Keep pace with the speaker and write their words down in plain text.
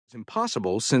It's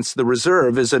impossible since the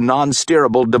reserve is a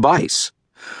non-steerable device.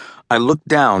 I looked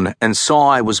down and saw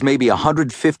I was maybe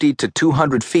 150 to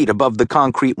 200 feet above the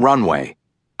concrete runway.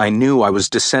 I knew I was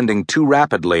descending too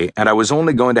rapidly and I was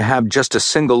only going to have just a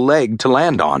single leg to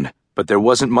land on, but there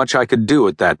wasn't much I could do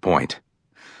at that point.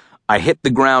 I hit the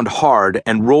ground hard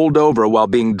and rolled over while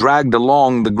being dragged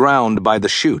along the ground by the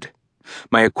chute.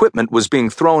 My equipment was being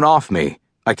thrown off me.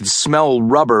 I could smell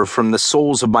rubber from the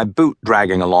soles of my boot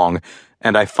dragging along,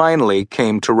 and I finally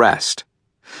came to rest.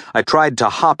 I tried to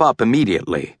hop up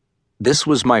immediately. This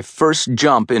was my first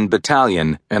jump in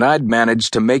battalion, and I'd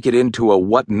managed to make it into a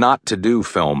what not to do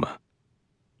film.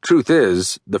 Truth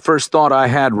is, the first thought I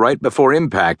had right before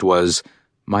impact was,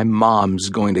 my mom's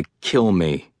going to kill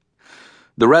me.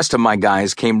 The rest of my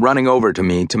guys came running over to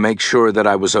me to make sure that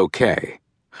I was okay.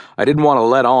 I didn't want to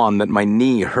let on that my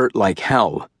knee hurt like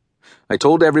hell. I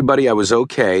told everybody I was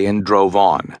okay and drove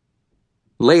on.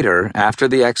 Later, after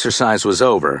the exercise was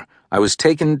over, I was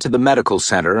taken to the medical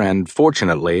center and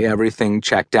fortunately everything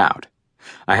checked out.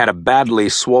 I had a badly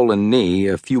swollen knee,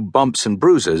 a few bumps and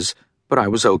bruises, but I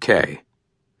was okay.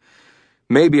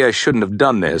 Maybe I shouldn't have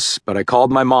done this, but I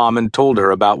called my mom and told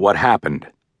her about what happened.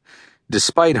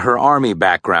 Despite her Army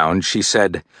background, she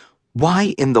said,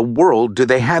 "Why in the world do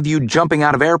they have you jumping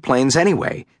out of airplanes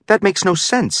anyway? That makes no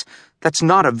sense. That's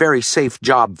not a very safe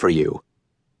job for you."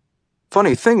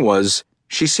 Funny thing was,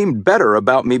 she seemed better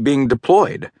about me being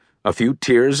deployed. A few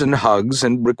tears and hugs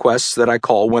and requests that I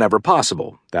call whenever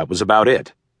possible. That was about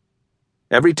it.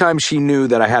 Every time she knew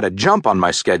that I had a jump on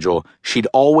my schedule, she'd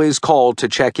always call to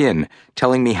check in,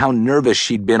 telling me how nervous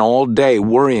she'd been all day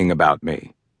worrying about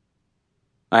me.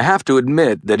 I have to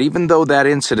admit that even though that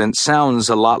incident sounds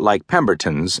a lot like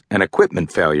Pemberton's, an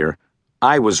equipment failure,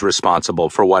 I was responsible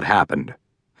for what happened.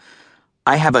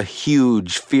 I have a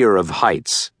huge fear of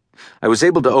heights. I was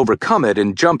able to overcome it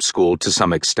in jump school to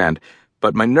some extent,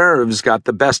 but my nerves got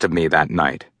the best of me that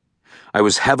night. I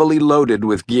was heavily loaded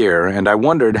with gear, and I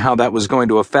wondered how that was going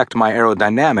to affect my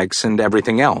aerodynamics and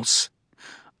everything else.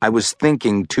 I was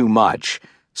thinking too much,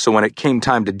 so when it came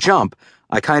time to jump,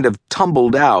 I kind of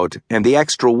tumbled out, and the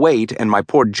extra weight and my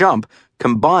poor jump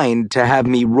combined to have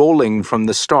me rolling from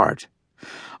the start.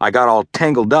 I got all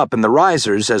tangled up in the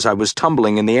risers as I was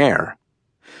tumbling in the air.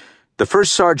 The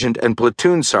first sergeant and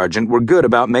platoon sergeant were good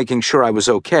about making sure I was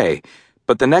okay,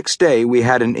 but the next day we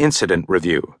had an incident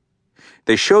review.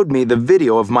 They showed me the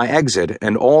video of my exit,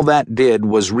 and all that did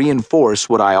was reinforce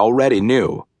what I already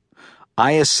knew.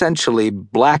 I essentially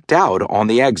blacked out on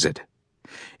the exit.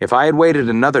 If I had waited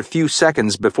another few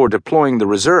seconds before deploying the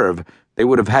reserve, they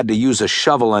would have had to use a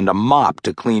shovel and a mop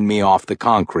to clean me off the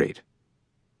concrete.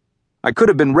 I could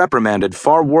have been reprimanded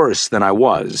far worse than I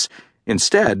was.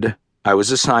 Instead, I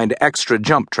was assigned extra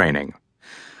jump training.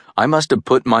 I must have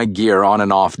put my gear on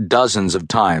and off dozens of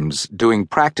times, doing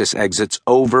practice exits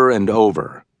over and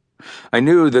over. I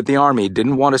knew that the Army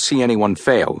didn't want to see anyone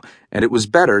fail, and it was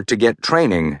better to get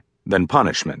training than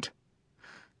punishment.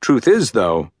 Truth is,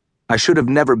 though, I should have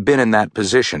never been in that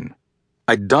position.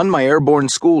 I'd done my airborne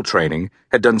school training,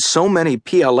 had done so many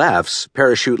PLFs,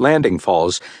 parachute landing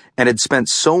falls, and had spent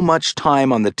so much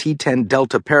time on the T-10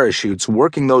 Delta parachutes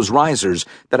working those risers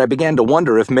that I began to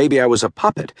wonder if maybe I was a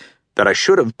puppet, that I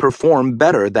should have performed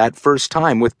better that first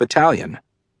time with battalion.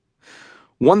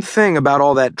 One thing about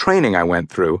all that training I went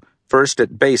through, first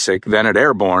at basic, then at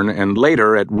airborne, and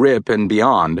later at RIP and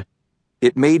beyond,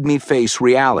 it made me face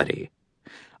reality.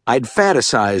 I'd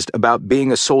fantasized about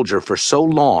being a soldier for so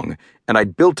long, and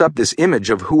I'd built up this image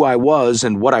of who I was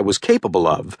and what I was capable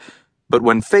of, but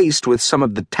when faced with some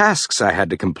of the tasks I had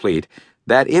to complete,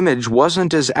 that image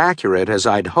wasn't as accurate as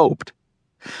I'd hoped.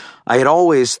 I had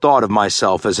always thought of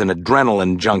myself as an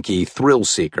adrenaline junkie thrill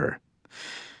seeker.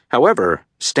 However,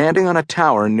 standing on a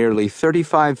tower nearly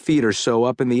 35 feet or so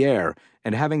up in the air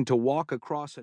and having to walk across a